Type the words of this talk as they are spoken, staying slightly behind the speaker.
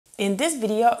In this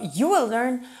video, you will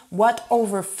learn what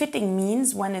overfitting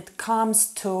means when it comes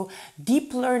to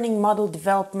deep learning model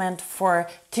development for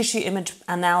tissue image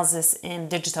analysis in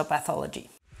digital pathology.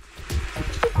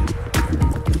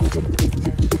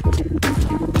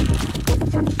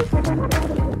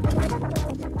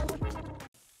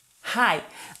 Hi,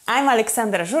 I'm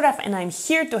Alexandra Żuraw and I'm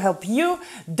here to help you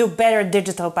do better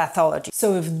digital pathology.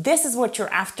 So if this is what you're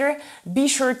after, be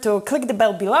sure to click the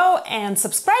bell below and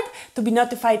subscribe to be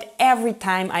notified every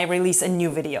time I release a new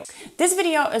video. This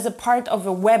video is a part of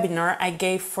a webinar I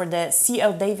gave for the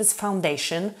C.L. Davis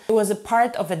Foundation. It was a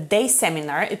part of a day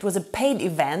seminar. It was a paid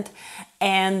event.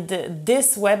 And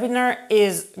this webinar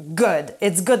is good.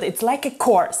 It's good. It's like a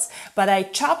course, but I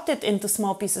chopped it into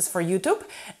small pieces for YouTube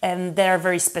and they're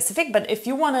very specific. But if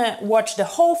you want to watch the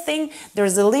whole thing,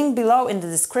 there's a link below in the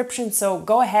description. So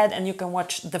go ahead and you can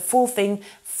watch the full thing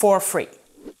for free.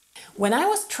 When I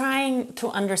was trying to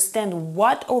understand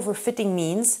what overfitting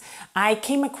means, I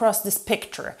came across this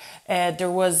picture.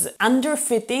 There was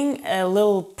underfitting, a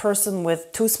little person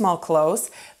with too small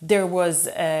clothes. There was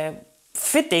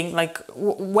fitting, like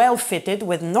well fitted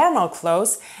with normal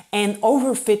clothes, and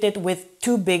overfitted with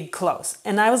too big clothes.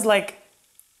 And I was like,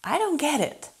 I don't get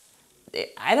it.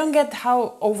 I don't get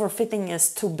how overfitting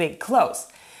is too big clothes.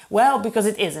 Well, because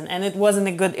it isn't, and it wasn't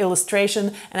a good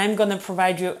illustration, and I'm gonna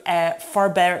provide you a far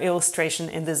better illustration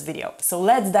in this video. So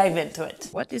let's dive into it.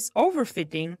 What is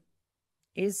overfitting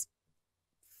is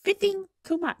fitting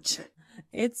too much.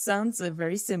 It sounds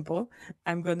very simple.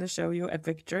 I'm going to show you a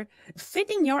picture.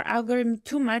 Fitting your algorithm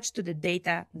too much to the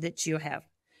data that you have.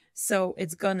 So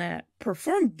it's going to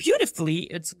perform beautifully.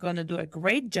 It's going to do a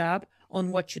great job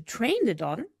on what you trained it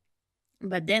on.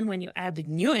 But then when you add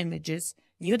new images,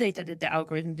 new data that the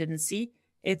algorithm didn't see,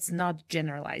 it's not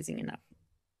generalizing enough.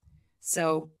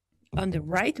 So on the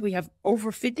right, we have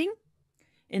overfitting.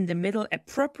 In the middle,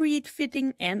 appropriate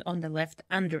fitting, and on the left,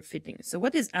 underfitting. So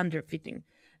what is underfitting?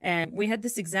 And we had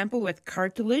this example with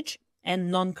cartilage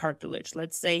and non-cartilage.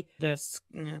 Let's say the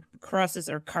crosses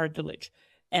are cartilage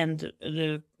and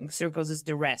the circles is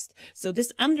the rest. So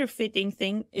this underfitting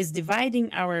thing is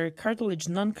dividing our cartilage,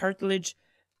 non-cartilage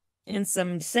in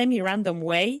some semi-random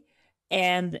way,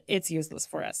 and it's useless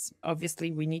for us.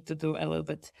 Obviously, we need to do a little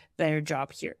bit better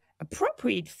job here.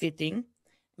 Appropriate fitting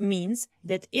means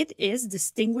that it is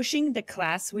distinguishing the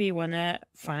class we want to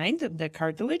find, the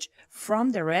cartilage,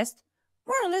 from the rest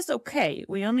more or less okay.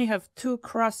 We only have two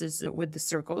crosses with the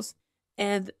circles.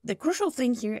 And the crucial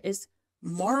thing here is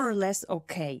more or less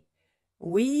okay.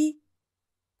 We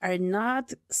are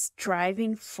not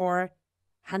striving for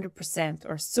 100%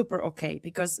 or super okay,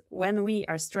 because when we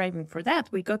are striving for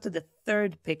that, we go to the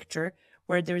third picture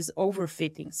where there is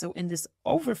overfitting. So in this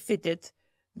overfitted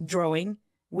drawing,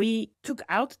 we took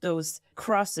out those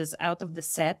crosses out of the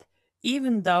set,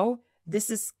 even though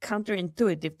this is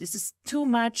counterintuitive. This is too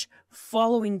much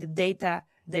following the data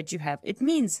that you have. It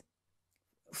means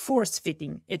force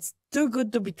fitting. It's too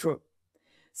good to be true.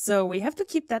 So we have to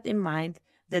keep that in mind,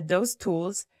 that those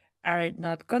tools are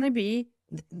not going to be,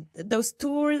 those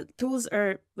tools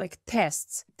are like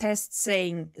tests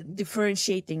saying,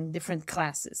 differentiating different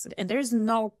classes. And there's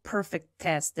no perfect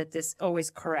test that is always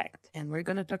correct. And we're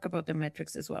going to talk about the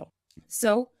metrics as well.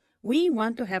 So we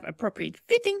want to have appropriate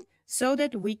fitting so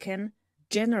that we can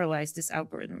generalize this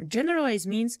algorithm. Generalize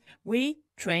means we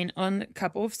train on a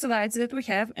couple of slides that we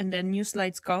have, and then new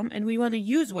slides come, and we want to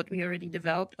use what we already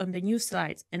developed on the new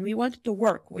slides, and we want it to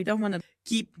work. We don't want to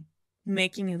keep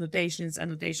making annotations,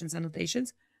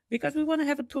 because we want to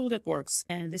have a tool that works.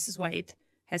 And this is why it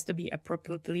has to be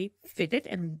appropriately fitted,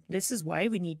 and this is why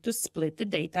we need to split the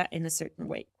data in a certain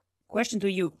way. Question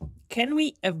to you: can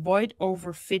we avoid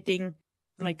overfitting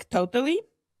like totally?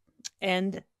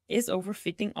 And is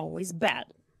overfitting always bad?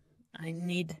 I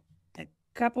need a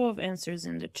couple of answers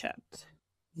in the chat.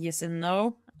 Yes and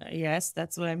no. Yes,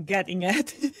 that's what I'm getting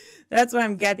at. That's what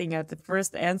I'm getting at. The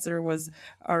first answer was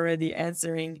already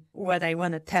answering what I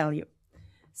want to tell you.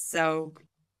 So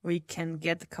we can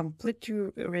get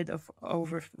completely rid of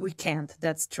we can't.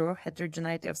 That's true.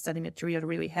 Heterogeneity of study material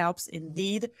really helps.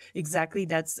 Indeed, exactly.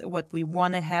 That's what we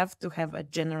want to have a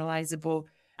generalizable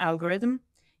algorithm.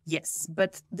 Yes,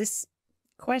 but this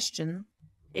question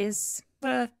is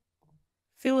a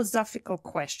philosophical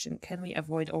question. Can we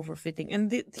avoid overfitting?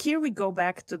 And here we go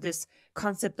back to this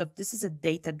concept of this is a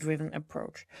data-driven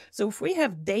approach. So if we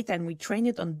have data and we train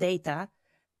it on data,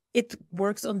 it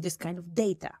works on this kind of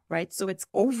data, right? So it's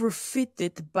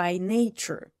overfitted by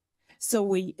nature.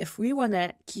 So if we want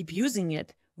to keep using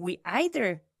it,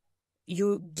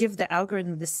 you give the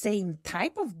algorithm the same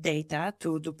type of data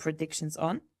to do predictions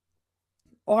on,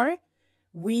 or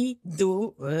we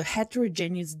do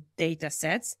heterogeneous data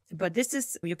sets, but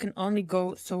you can only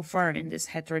go so far in this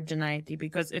heterogeneity,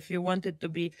 because if you want it to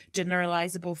be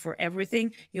generalizable for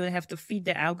everything, you would have to feed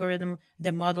the algorithm,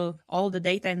 the model, all the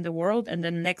data in the world, and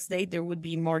then next day there would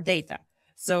be more data.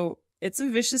 So it's a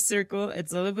vicious circle.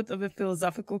 It's a little bit of a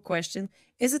philosophical question.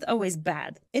 Is it always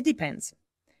bad? It depends.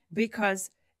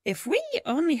 Because if we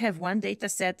only have one data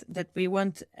set that we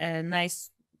want a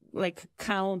nice, like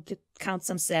count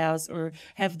some cells or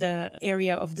have the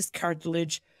area of this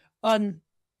cartilage on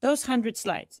those 100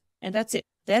 slides, and that's it,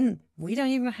 then we don't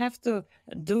even have to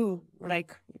do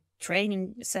like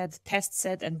training set, test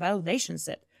set, and validation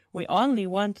set. We only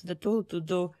want the tool to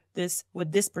do this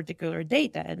with this particular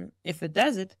data. And if it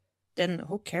does it, then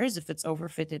who cares if it's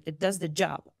overfitted? It does the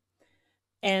job.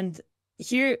 And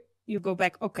here you go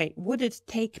back, okay, would it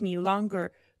take me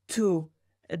longer to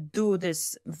do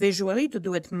this visually, to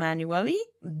do it manually,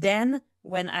 than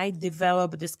when I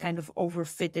develop this kind of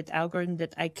overfitted algorithm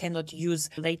that I cannot use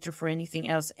later for anything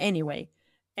else anyway?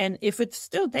 And if it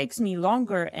still takes me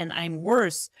longer and I'm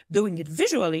worse doing it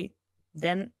visually,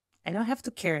 then I don't have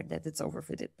to care that it's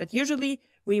overfitted. But usually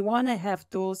we want to have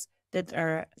tools that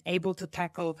are able to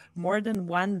tackle more than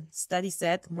one study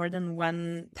set, more than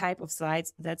one type of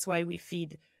slides. That's why we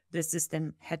feed the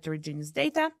system heterogeneous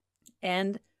data,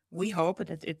 and we hope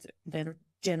that it then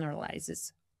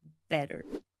generalizes better.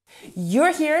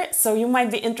 You're here, so you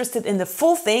might be interested in the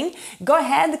full thing. Go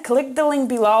ahead, click the link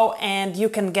below, and you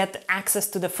can get access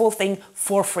to the full thing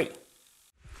for free.